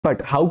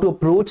But how to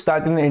approach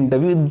that in an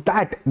interview,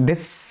 that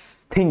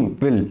this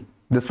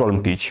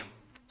problem teach.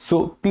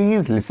 So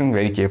please listen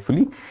very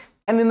carefully.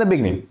 And in the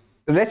beginning,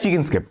 the rest you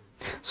can skip.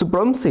 So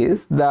problem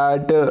says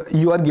that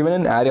you are given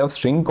an array of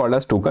string called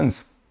as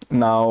tokens.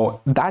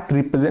 Now that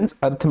represents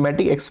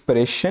arithmetic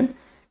expression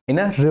in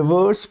a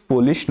reverse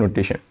Polish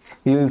notation.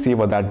 You will see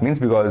what that means,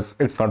 because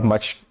it's not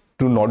much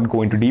to not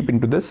go into deep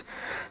into this.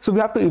 So we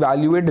have to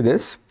evaluate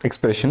this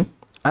expression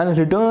and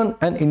return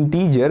an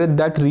integer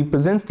that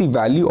represents the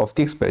value of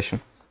the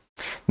expression.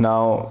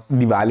 Now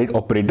the valid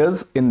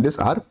operators in this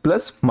are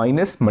plus,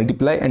 minus,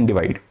 multiply and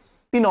divide,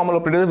 the normal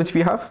operators which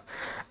we have,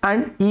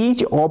 and each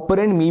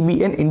operand may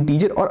be an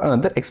integer or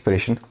another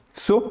expression.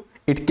 So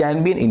it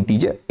can be an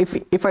integer.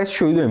 If I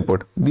show you the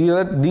input,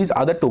 these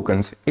are the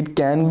tokens. It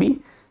can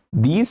be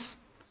these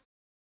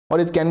or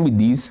it can be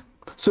these.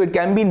 So it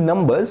can be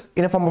numbers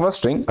in a form of a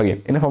string,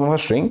 again in a form of a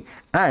string,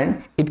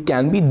 and it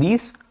can be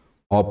these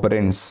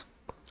operands,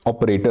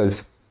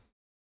 operators.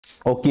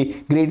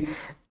 Okay, great.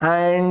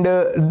 And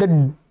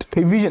the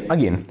division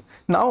again.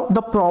 Now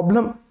the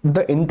problem,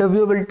 the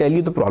interviewer will tell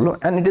you the problem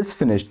and it is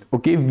finished.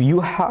 Okay, you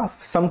have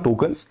some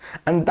tokens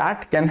and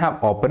that can have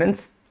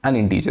operands and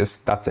integers.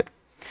 That's it.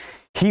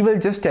 He will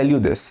just tell you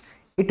this.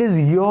 It is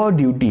your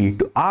duty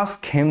to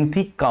ask him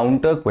the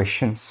counter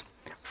questions.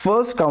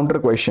 First counter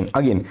question,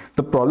 again,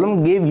 the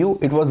problem gave you,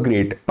 it was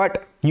great,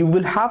 but you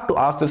will have to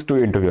ask this to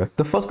your interviewer.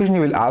 The first question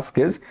you will ask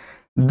is,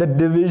 the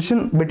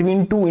division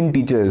between two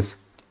integers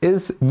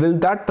will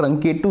that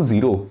truncate to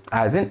 0?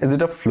 As in, is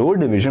it a floor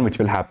division which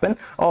will happen,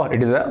 or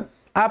it is a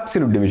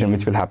absolute division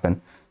which will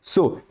happen?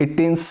 So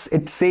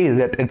it says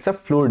that it's a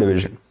floor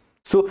division.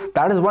 So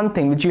that is one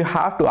thing which you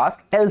have to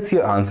ask, else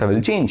your answer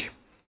will change.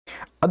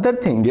 Other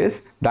thing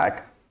is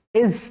that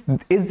is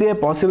there a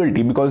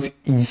possibility, because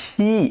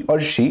he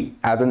or she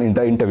as an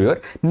interviewer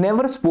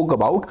never spoke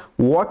about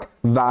what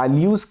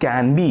values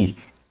can be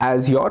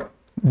as your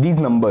these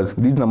numbers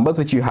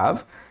which you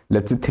have,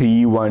 let's say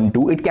 3, 1,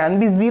 2, it can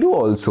be 0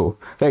 also,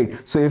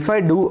 right? So if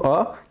I do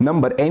a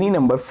number, any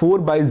number 4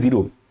 by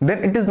 0,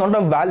 then it is not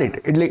a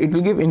valid, it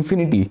will give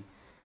infinity.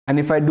 And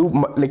if I do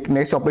like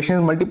next operation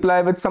is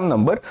multiply with some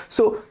number,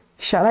 so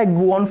shall I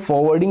go on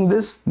forwarding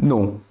this?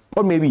 No.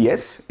 Or maybe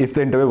yes, if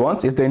the interviewer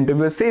wants. If the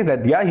interviewer says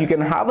that yeah, you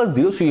can have a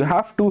 0, so you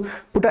have to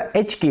put a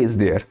edge case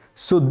there.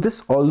 So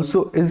this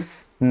also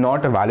is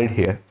not a valid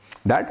here,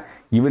 that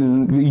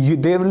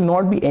there will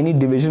not be any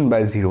division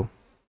by 0.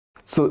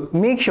 So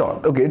make sure,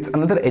 okay, it's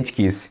another edge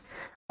case.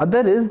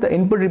 Other is the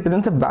input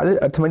represents a valid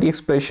arithmetic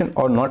expression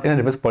or not in a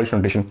reverse Polish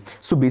notation.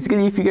 So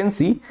basically, if you can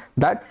see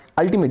that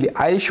ultimately,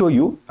 I'll show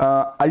you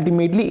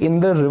ultimately in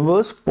the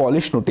reverse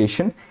Polish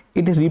notation,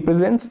 it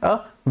represents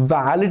a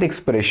valid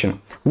expression.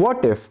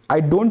 What if I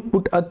don't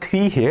put a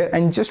 3 here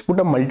and just put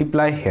a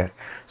multiply here?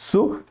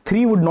 So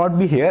 3 would not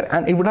be here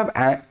and it would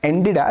have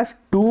ended as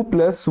 2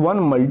 plus 1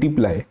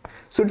 multiply.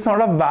 So it's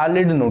not a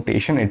valid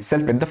notation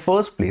itself in the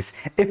first place.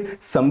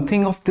 If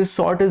something of this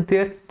sort is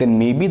there, then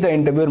maybe the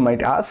interviewer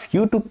might ask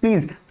you to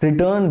please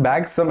return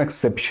back some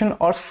exception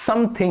or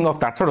something of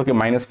that sort, okay,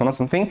 -1 or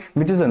something,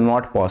 which is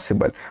not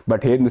possible.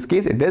 But here in this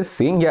case, it is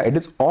saying, yeah, it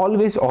is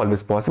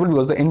always possible,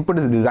 because the input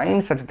is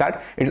designed such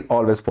that it is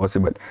always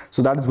possible.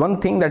 So that is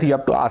one thing that you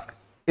have to ask.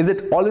 Is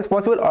it always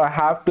possible, or I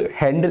have to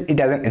handle it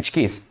as an edge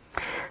case?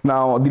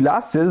 Now the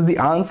last is the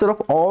answer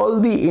of all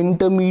the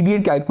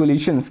intermediate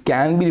calculations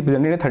can be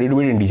represented in a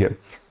 32-bit integer.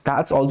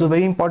 That's also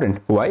very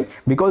important. Why?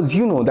 Because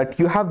you know that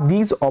you have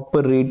these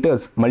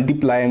operators,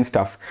 multiply and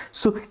stuff.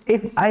 So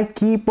if I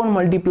keep on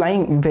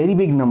multiplying very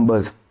big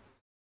numbers,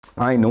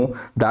 I know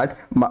that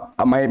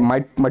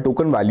my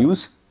token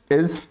values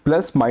is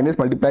plus, minus,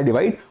 multiply,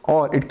 divide,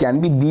 or it can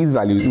be these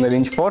values in the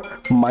range for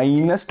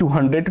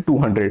 -200 to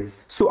 200.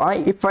 So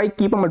if I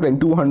keep on multiplying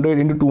 200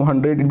 into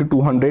 200 into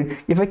 200,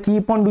 if I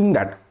keep on doing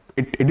that,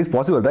 it is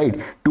possible, right?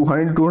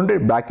 200 into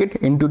 200 bracket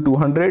into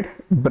 200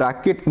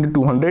 bracket into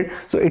 200,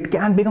 so it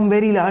can become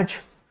very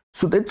large.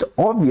 So that's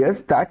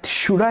obvious that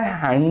should I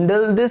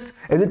handle this?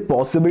 Is it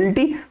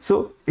possibility?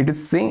 So it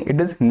is saying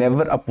it is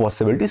never a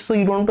possibility, so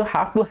you don't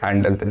have to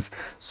handle this.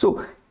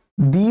 So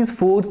these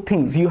 4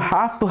 things you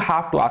have to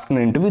ask in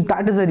an interview.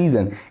 That is the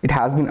reason it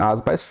has been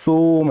asked by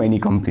so many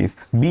companies.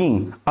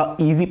 Being an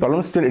easy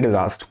problem, still it is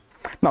asked.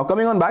 Now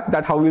coming on back,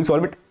 that how we will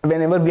solve it.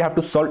 Whenever we have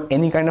to solve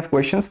any kind of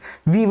questions,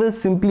 we will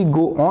simply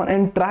go on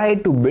and try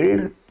to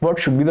build what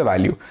should be the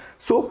value.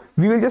 So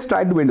we will just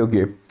try to build,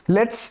 okay,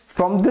 let's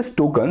from this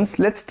tokens,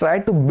 let's try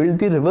to build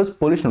the reverse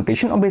Polish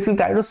notation, or basically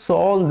try to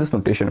solve this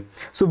notation.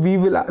 So we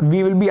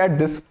will be at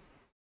this.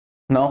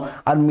 Now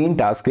our main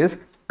task is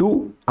to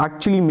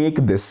actually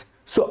make this.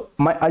 So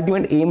my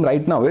ultimate aim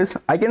right now is,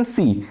 I can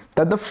see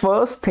that the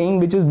first thing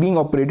which is being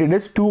operated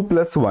is 2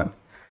 plus 1.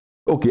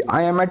 Okay,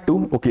 I am at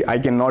 2. Okay, I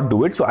cannot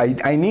do it. So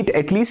I need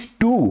at least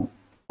two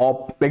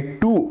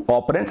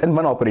operands and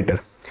one operator.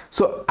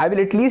 So I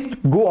will at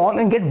least go on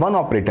and get one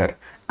operator.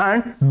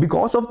 And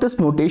because of this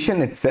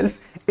notation itself,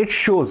 it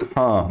shows,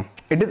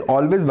 it is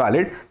always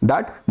valid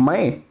that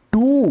my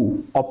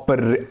 2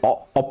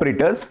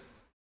 operators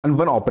and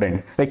one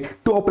operand,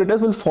 like 2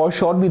 operators will for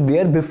sure be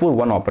there before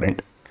one operand.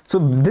 So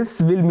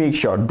this will make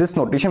sure, this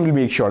notation will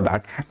make sure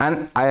that,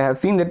 and I have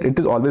seen that it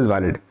is always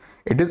valid.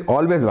 It is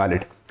always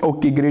valid.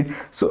 Okay, great.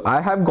 So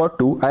I have got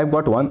 2, I have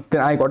got 1,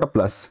 then I got a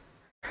plus.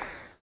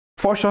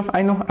 For sure,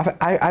 I know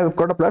I've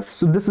got a plus.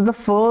 So this is the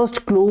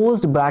first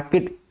closed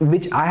bracket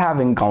which I have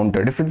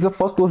encountered. If it's the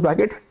first closed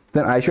bracket,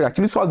 then I should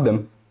actually solve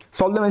them.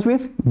 Solve them, which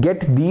means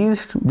get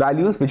these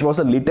values, which was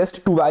the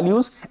latest 2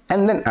 values,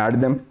 and then add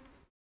them.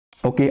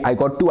 Okay, I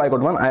got 2, I got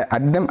 1, I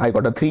added them, I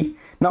got a 3.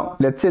 Now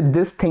let's say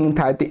this thing,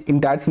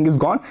 entire thing is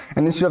gone,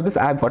 and instead of this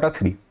I have got a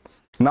 3.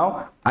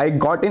 Now I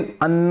got in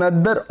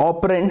another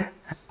operand.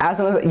 As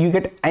soon as you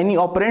get any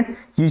operand,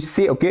 you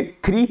say, okay,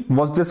 3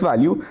 was this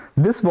value,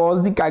 this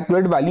was the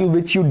calculated value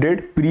which you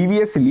did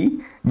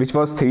previously, which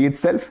was 3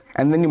 itself,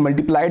 and then you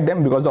multiplied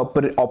them because the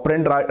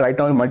operand right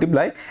now you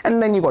multiply,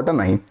 and then you got a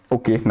 9.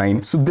 Okay,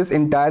 9. So this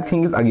entire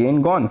thing is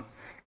again gone,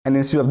 and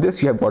instead of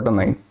this you have got a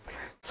 9.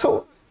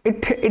 So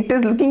it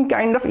is looking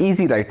kind of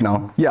easy right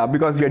now, yeah,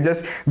 because you're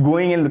just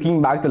going and looking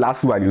back the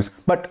last 2 values.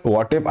 But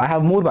what if I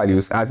have more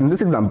values, as in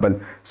this example?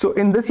 So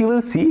in this you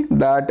will see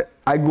that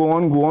I go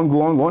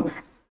on,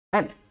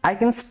 and I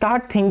can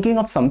start thinking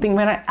of something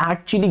when I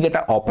actually get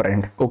an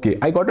operand. Okay,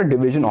 I got a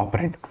division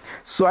operand,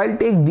 so I'll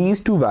take these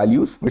 2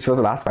 values, which was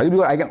the last value,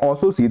 because I can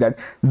also see that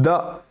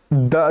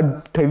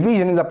the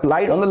division is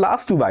applied on the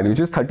last 2 values,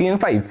 which is 13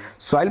 and 5.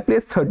 So I'll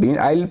place 13,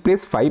 I'll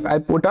place 5, I'll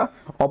put a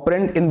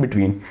operand in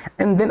between,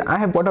 and then I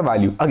have got a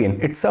value. Again,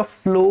 it's a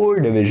floor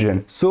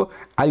division, so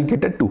I'll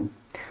get a 2.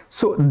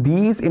 So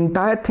these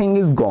entire thing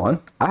is gone,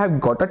 I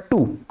have got a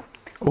 2.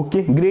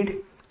 Okay,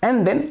 great.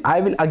 And then I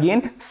will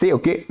again say,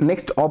 okay,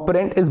 next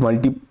operand is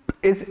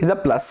is a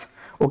plus.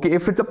 Okay,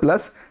 if it's a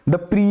plus, the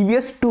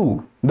previous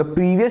two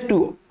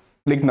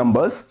like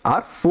numbers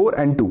are 4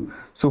 and 2.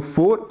 So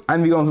 4,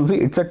 and we can also see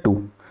it's a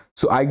 2.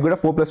 So I got a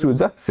 4 plus 2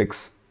 is a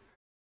 6.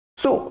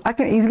 So I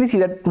can easily see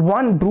that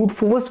one brute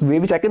force way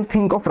which I can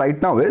think of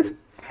right now is,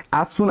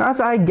 as soon as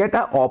I get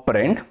an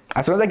operand,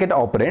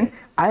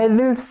 I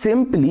will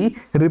simply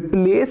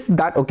replace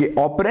that. Okay,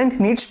 operand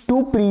needs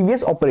 2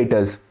 previous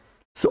operators.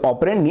 So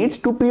operand needs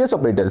 2 previous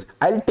operators.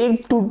 I'll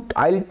take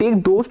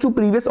those two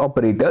previous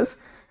operators.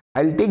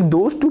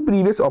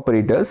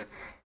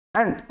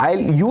 And I'll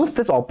use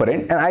this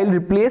operand and I'll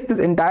replace this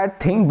entire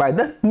thing by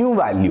the new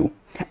value.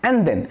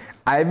 And then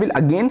I will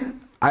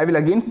again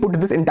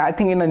put this entire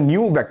thing in a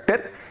new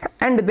vector,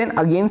 and then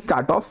again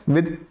start off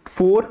with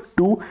 4,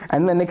 2,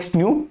 and the next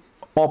new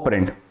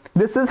operand.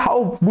 This is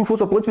how brute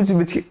force approach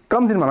which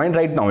comes in my mind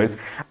right now is,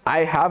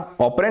 I have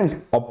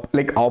operator,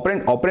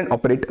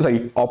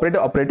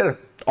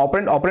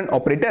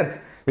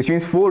 which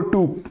means 4,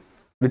 2,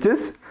 which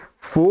is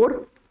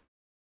 4,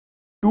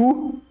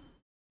 2,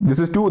 this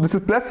is 2, this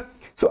is plus.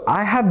 So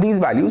I have these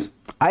values,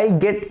 I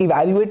get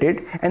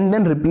evaluated and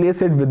then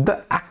replace it with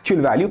the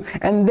actual value.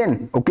 And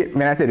then, okay,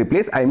 when I say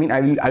replace, I mean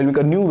I will make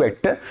a new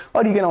vector,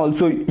 or you can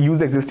also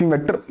use existing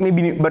vector,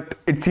 maybe, but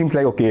it seems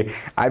like, okay,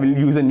 I will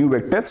use a new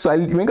vector. So I'll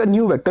make a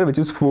new vector which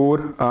is 4,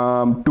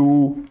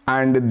 2,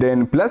 and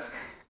then plus,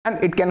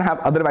 and it can have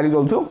other values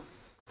also.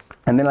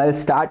 And then I'll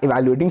start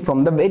evaluating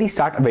from the very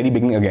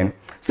beginning again.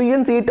 So you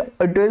can see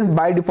it is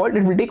by default,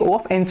 it will take O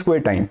of n square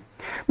time.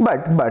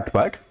 But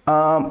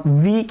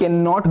we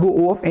cannot go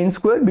O of n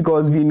square,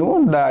 because we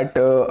know that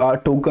our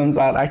tokens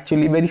are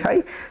actually very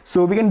high.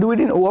 So we can do it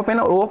in O of n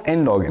or O of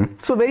n log n.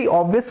 So very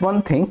obvious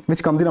one thing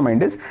which comes in our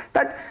mind is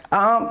that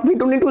we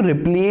don't need to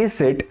replace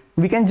it.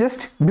 We can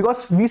just,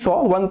 because we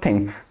saw one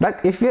thing,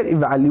 that if we are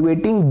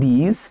evaluating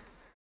these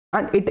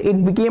and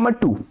it became a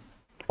 2,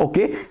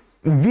 okay,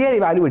 we are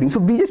evaluating, so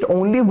we just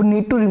only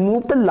need to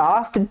remove the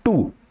last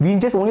 2. We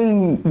just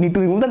only need to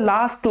remove the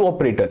last 2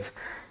 operators,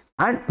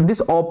 and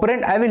this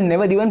operand I will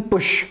never even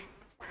push.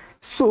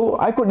 So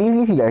I could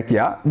easily see that,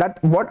 yeah,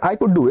 that what I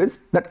could do is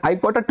that I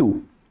got a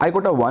 2, I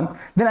got a 1,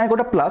 then I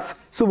got a plus.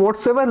 So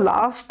whatsoever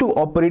last 2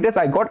 operators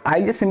I got,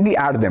 I'll just simply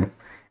add them,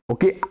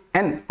 okay,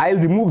 and I'll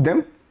remove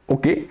them,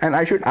 okay, and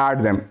I should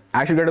add them.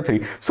 I should get a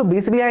 3. So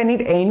basically I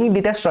need any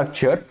data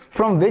structure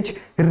from which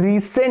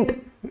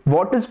recent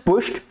what is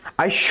pushed,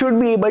 I should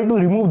be able to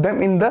remove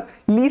them in the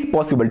least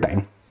possible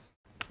time.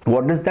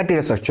 What is that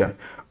data structure?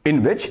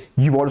 In which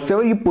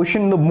whatsoever you push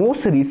in the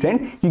most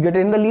recent, you get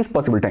it in the least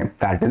possible time.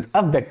 That is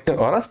a vector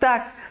or a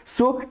stack.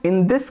 So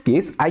in this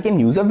case, I can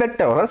use a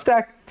vector or a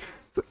stack.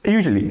 So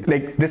usually,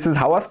 like, this is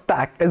how a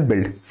stack is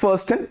built: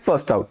 first in,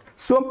 first out.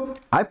 So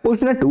I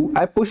pushed in a 2,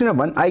 I pushed in a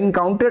 1, I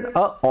encountered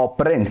a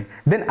operand,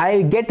 then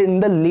I get in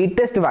the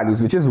latest values,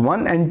 which is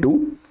 1 and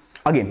 2.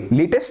 Again,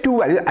 latest 2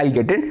 values, I'll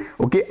get it.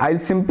 Okay, I'll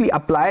simply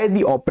apply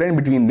the operand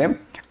between them.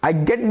 I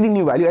get the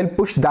new value, I'll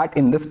push that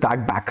in the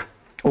stack back.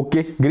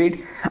 Okay,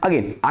 great.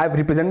 Again, I've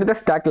represented the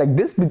stack like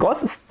this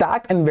because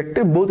stack and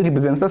vector both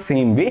represents the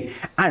same way,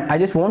 and I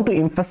just want to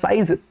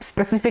emphasize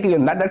specifically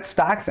on that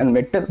stacks and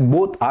vector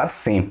both are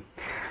same.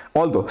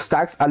 Although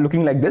stacks are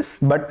looking like this,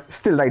 but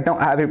still right now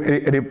I have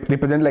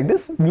represented like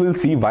this. You will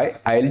see why,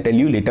 I'll tell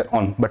you later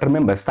on. But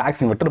remember,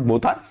 stacks and vector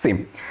both are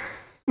same.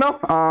 Now,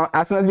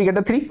 as soon as we get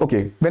a 3,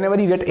 okay, whenever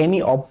you get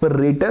any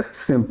operator,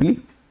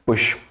 simply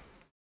push.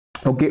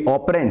 Okay,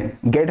 operand,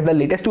 get the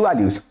latest 2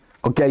 values.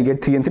 Okay, I'll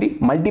get 3 and 3,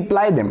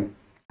 multiply them,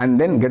 and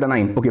then get a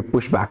 9. Okay,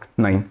 push back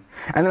 9,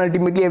 and then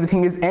ultimately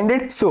everything is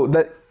ended. So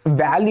the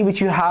value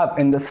which you have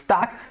in the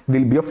stack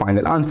will be your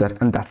final answer,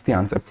 and that's the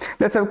answer.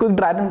 Let's have a quick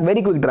dry run,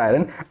 very quick dry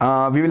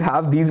run. We will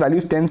have these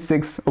values 10,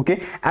 6.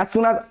 Okay, as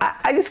soon as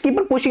I just keep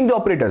on pushing the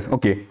operators.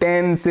 Okay,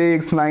 10,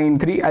 6, 9,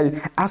 3.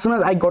 As soon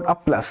as I got a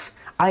plus,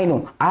 I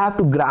know I have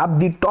to grab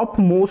the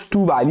topmost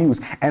two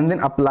values and then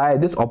apply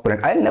this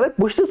operand. I'll never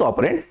push this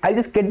operand. I'll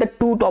just get the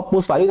two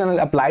topmost values and I'll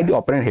apply the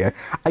operand here.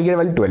 I get a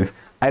value 12.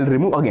 I'll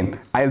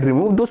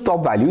remove those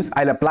top values.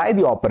 I'll apply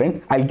the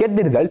operand. I'll get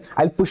the result.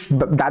 I'll push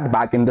that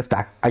back in the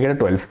stack. I get a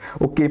 12.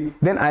 Okay,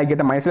 then I get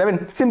a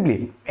 -11.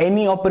 Simply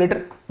any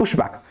operator, push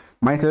back.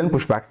 -11,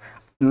 push back.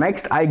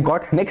 Next I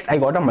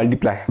got a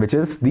multiply, which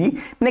is the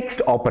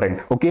next operand.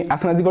 Okay,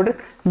 as soon as you got it,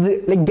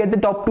 like get the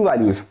top two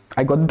values.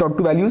 I got the top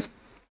two values,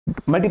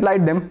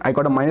 multiplied them, I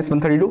got a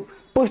 -132,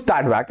 push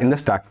that back in the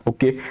stack.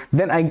 Okay,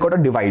 then I got a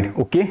divide.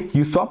 Okay,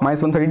 you saw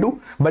 -132,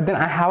 but then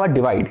I have a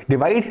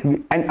divide,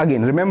 and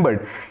again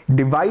remembered,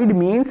 divide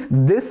means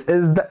this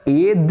is the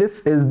A,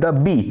 this is the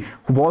B,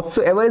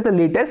 whatsoever is the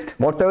latest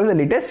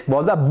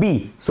was the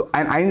B. So,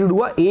 and I need to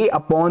do a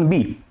upon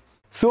B.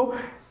 So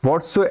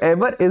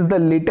whatsoever is the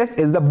latest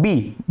is the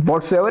B,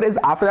 whatsoever is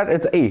after that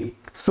it's A.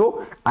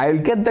 So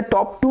I'll get the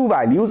top two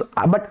values,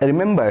 but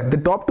remember the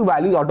top two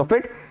values out of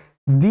it,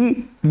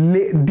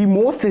 the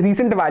most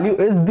recent value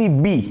is the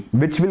B,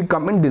 which will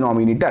come in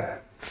denominator.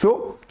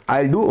 So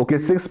I'll do, okay,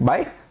 6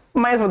 by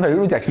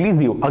 -132, which is actually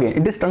 0. Again,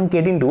 it is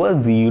truncating to a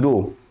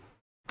 0.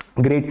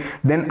 Great.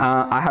 Then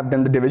I have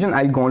done the division.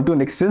 I'll go on to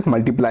next is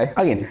multiply.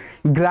 Again,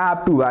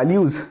 grab two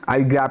values.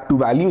 I'll grab two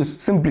values,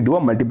 simply do a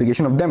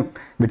multiplication of them,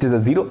 which is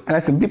a 0, and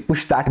I simply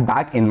push that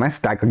back in my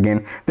stack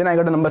again. Then I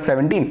got a number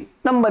 17.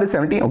 Number is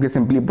 17. Okay,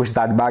 simply push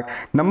that back.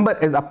 Number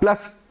is a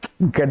plus.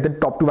 Get the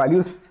top two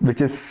values,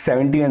 which is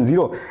 17 and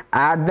 0,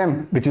 add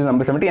them, which is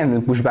number 17, and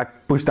then push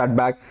that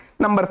back.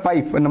 Number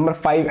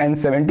 5 and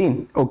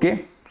 17.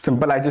 Okay,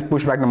 simple. I just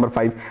push back number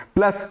 5,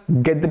 plus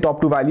get the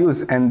top two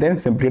values, and then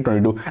simply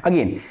 22.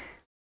 Again,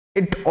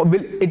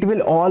 it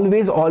will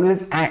always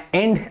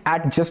end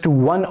at just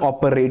one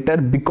operator,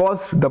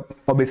 because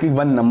obviously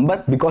one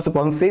number, because the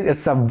person says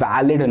it's a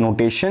valid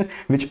notation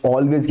which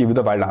always give you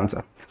the valid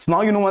answer. So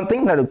now you know one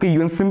thing, that okay, you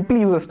can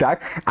simply use a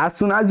stack. As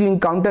soon as you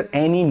encounter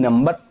any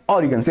number,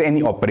 or you can say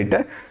any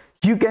operator,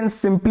 you can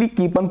simply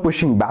keep on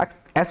pushing back.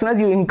 As soon as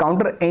you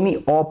encounter any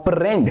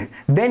operand,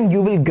 then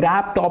you will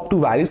grab top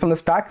two values from the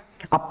stack,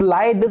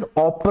 apply this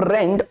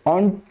operand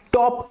on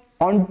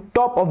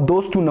top of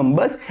those two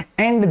numbers,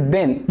 and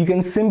then you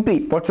can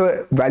simply,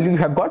 whatsoever value you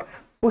have got,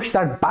 push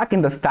that back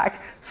in the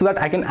stack, so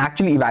that I can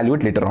actually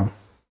evaluate later on.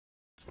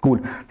 Cool.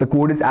 The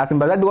code is as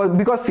simple as that,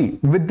 because see,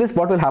 with this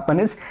what will happen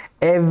is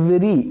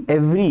every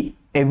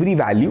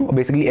value,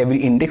 basically every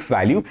index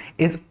value,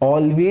 is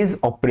always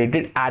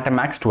operated at a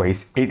max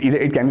twice.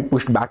 It can be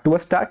pushed back to a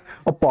stack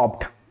or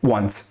popped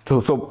once.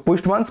 So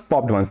pushed once,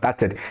 popped once,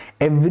 that's it.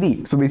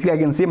 So basically I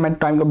can say my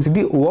time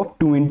complexity O of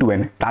 2 into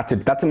n, that's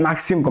it. That's the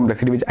maximum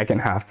complexity which I can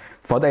have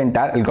for the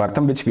entire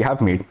algorithm which we have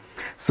made.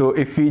 So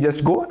if we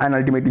just go and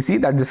ultimately see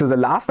that this is the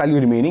last value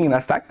remaining in our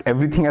stack,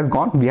 everything has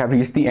gone, we have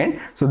reached the end.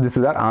 So this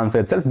is our answer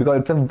itself, because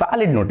it's a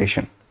valid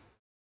notation.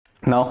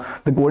 Now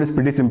the code is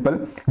pretty simple.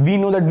 We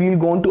know that we will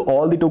go on to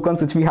all the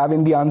tokens which we have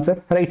in the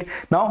answer, right?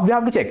 Now we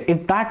have to check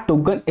if that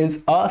token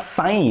is a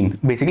sign,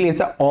 basically it's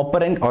an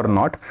operand or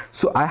not.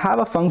 So I have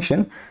a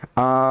function,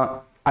 a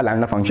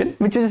lambda function,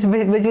 which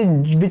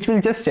will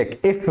just check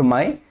if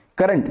my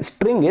current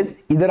string is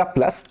either a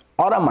plus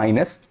or a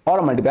minus or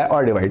a multiply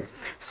or a divide.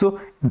 So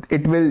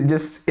it will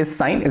just, its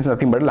sign is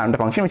nothing but a lambda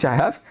function which I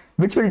have,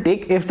 which will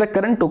take if the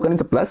current token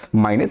is a plus,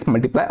 minus,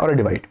 multiply or a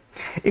divide.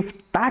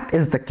 If that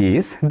is the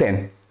case,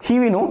 then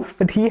we know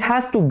that he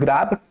has to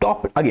grab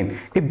top. Again,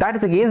 if that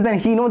is the case, then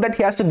he knows that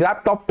he has to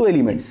grab top two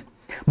elements.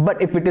 But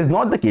if it is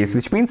not the case,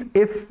 which means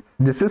if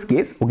this is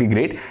case, okay,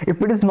 great.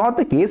 If it is not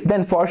the case,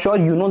 then for sure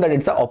you know that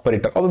it's an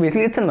operator, or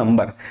basically it's a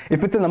number.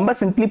 If it's a number,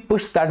 simply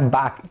push that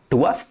back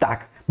to a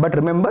stack. But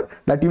remember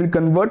that you will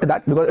convert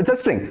that, because it's a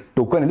string.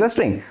 Token is a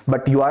string,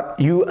 but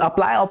you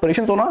apply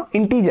operations on an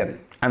integer.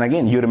 And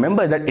again, you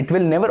remember that it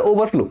will never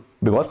overflow,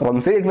 because problem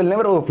says it will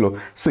never overflow.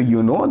 So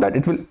you know that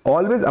it will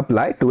always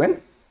apply to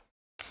an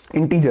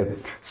integer.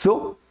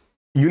 So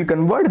you will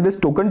convert this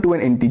token to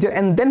an integer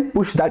and then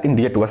push that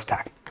integer to a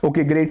stack.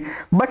 Okay, great.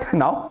 But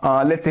now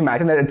let's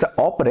imagine that it's an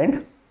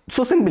operand.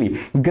 So simply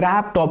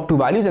grab top two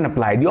values and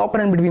apply the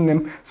operand between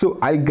them. So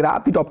I'll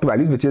grab the top two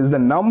values, which is the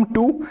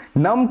num2.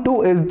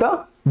 Num2 is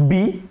the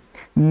B,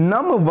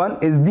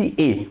 num1 is the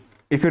A.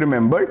 If you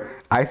remembered,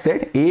 I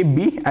said A,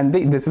 B, and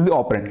this is the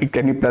operand. It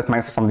can be plus,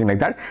 minus, or something like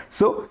that.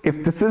 So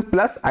if this is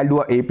plus, I'll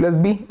do a plus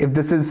B. If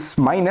this is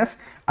minus,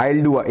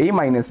 I'll do a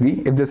minus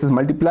B. If this is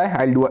multiply,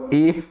 I'll do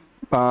a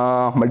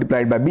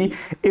multiplied by B.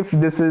 If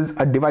this is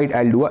a divide,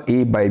 I'll do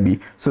a by B.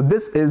 So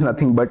this is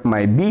nothing but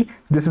my B.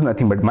 This is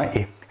nothing but my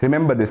A.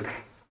 Remember this.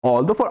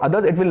 Although for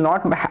others it will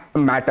not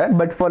matter,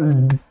 but for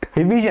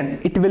division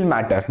it will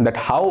matter, that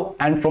how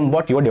and from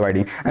what you're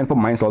dividing, and for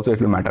minus also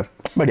it will matter.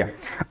 But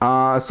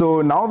yeah,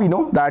 so now we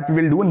know that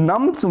we will do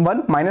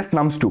nums1 minus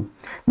nums2.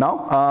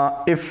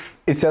 Now if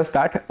it's just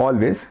that,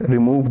 always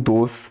remove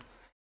those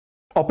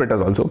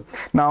operators also.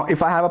 Now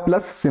if I have a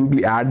plus,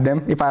 simply add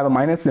them. If I have a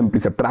minus,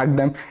 simply subtract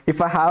them.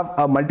 If I have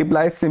a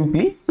multiply,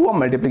 simply do a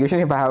multiplication.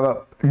 If I have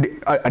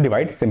a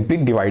divide, simply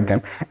divide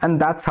them.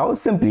 And that's how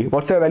simply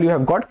whatever value you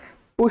have got,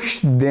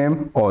 push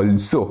them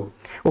also.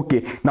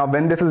 Okay, now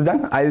when this is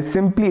done, I'll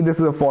simply,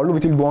 this is a for loop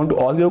which will go on to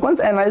all the tokens,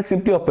 and I'll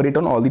simply operate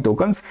on all the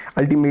tokens.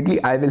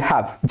 Ultimately I will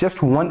have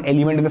just one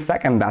element in the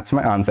stack, and that's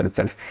my answer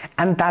itself.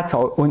 And that's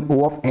how in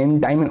O of n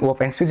time and O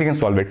of n space you can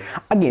solve it.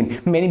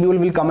 Again, many people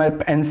will come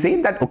up and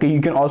say that okay, you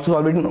can also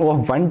solve it in O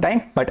of 1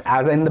 time, but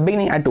as in the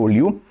beginning I told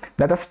you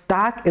that a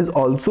stack is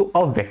also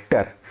a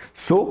vector.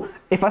 So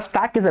if a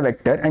stack is a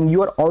vector and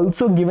you are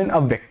also given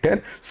a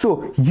vector,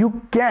 so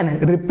you can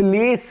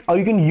replace, or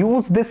you can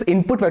use this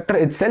input vector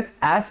itself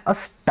as a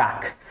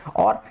stack,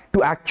 or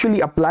to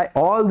actually apply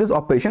all these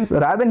operations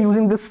rather than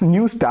using this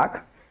new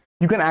stack,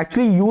 you can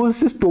actually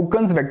use this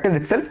tokens vector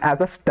itself as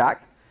a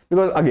stack,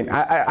 because again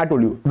I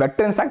told you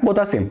vector and stack both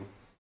are same.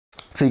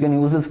 So you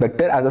can use this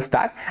vector as a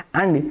stack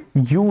and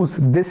use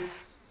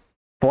this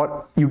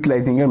for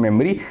utilizing your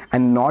memory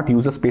and not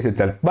use the space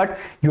itself, but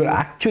you're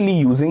actually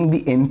using the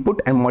input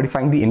and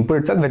modifying the input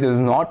itself, which is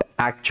not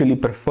actually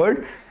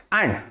preferred.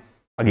 And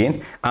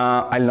again,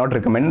 I'll not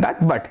recommend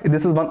that, but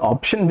this is one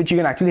option which you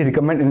can actually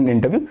recommend in an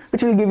interview,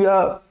 which will give you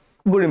a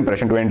good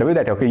impression to an interview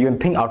that okay, you can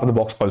think out of the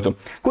box also.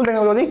 Cool, thank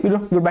you for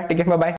watching. Goodbye, take care, bye bye.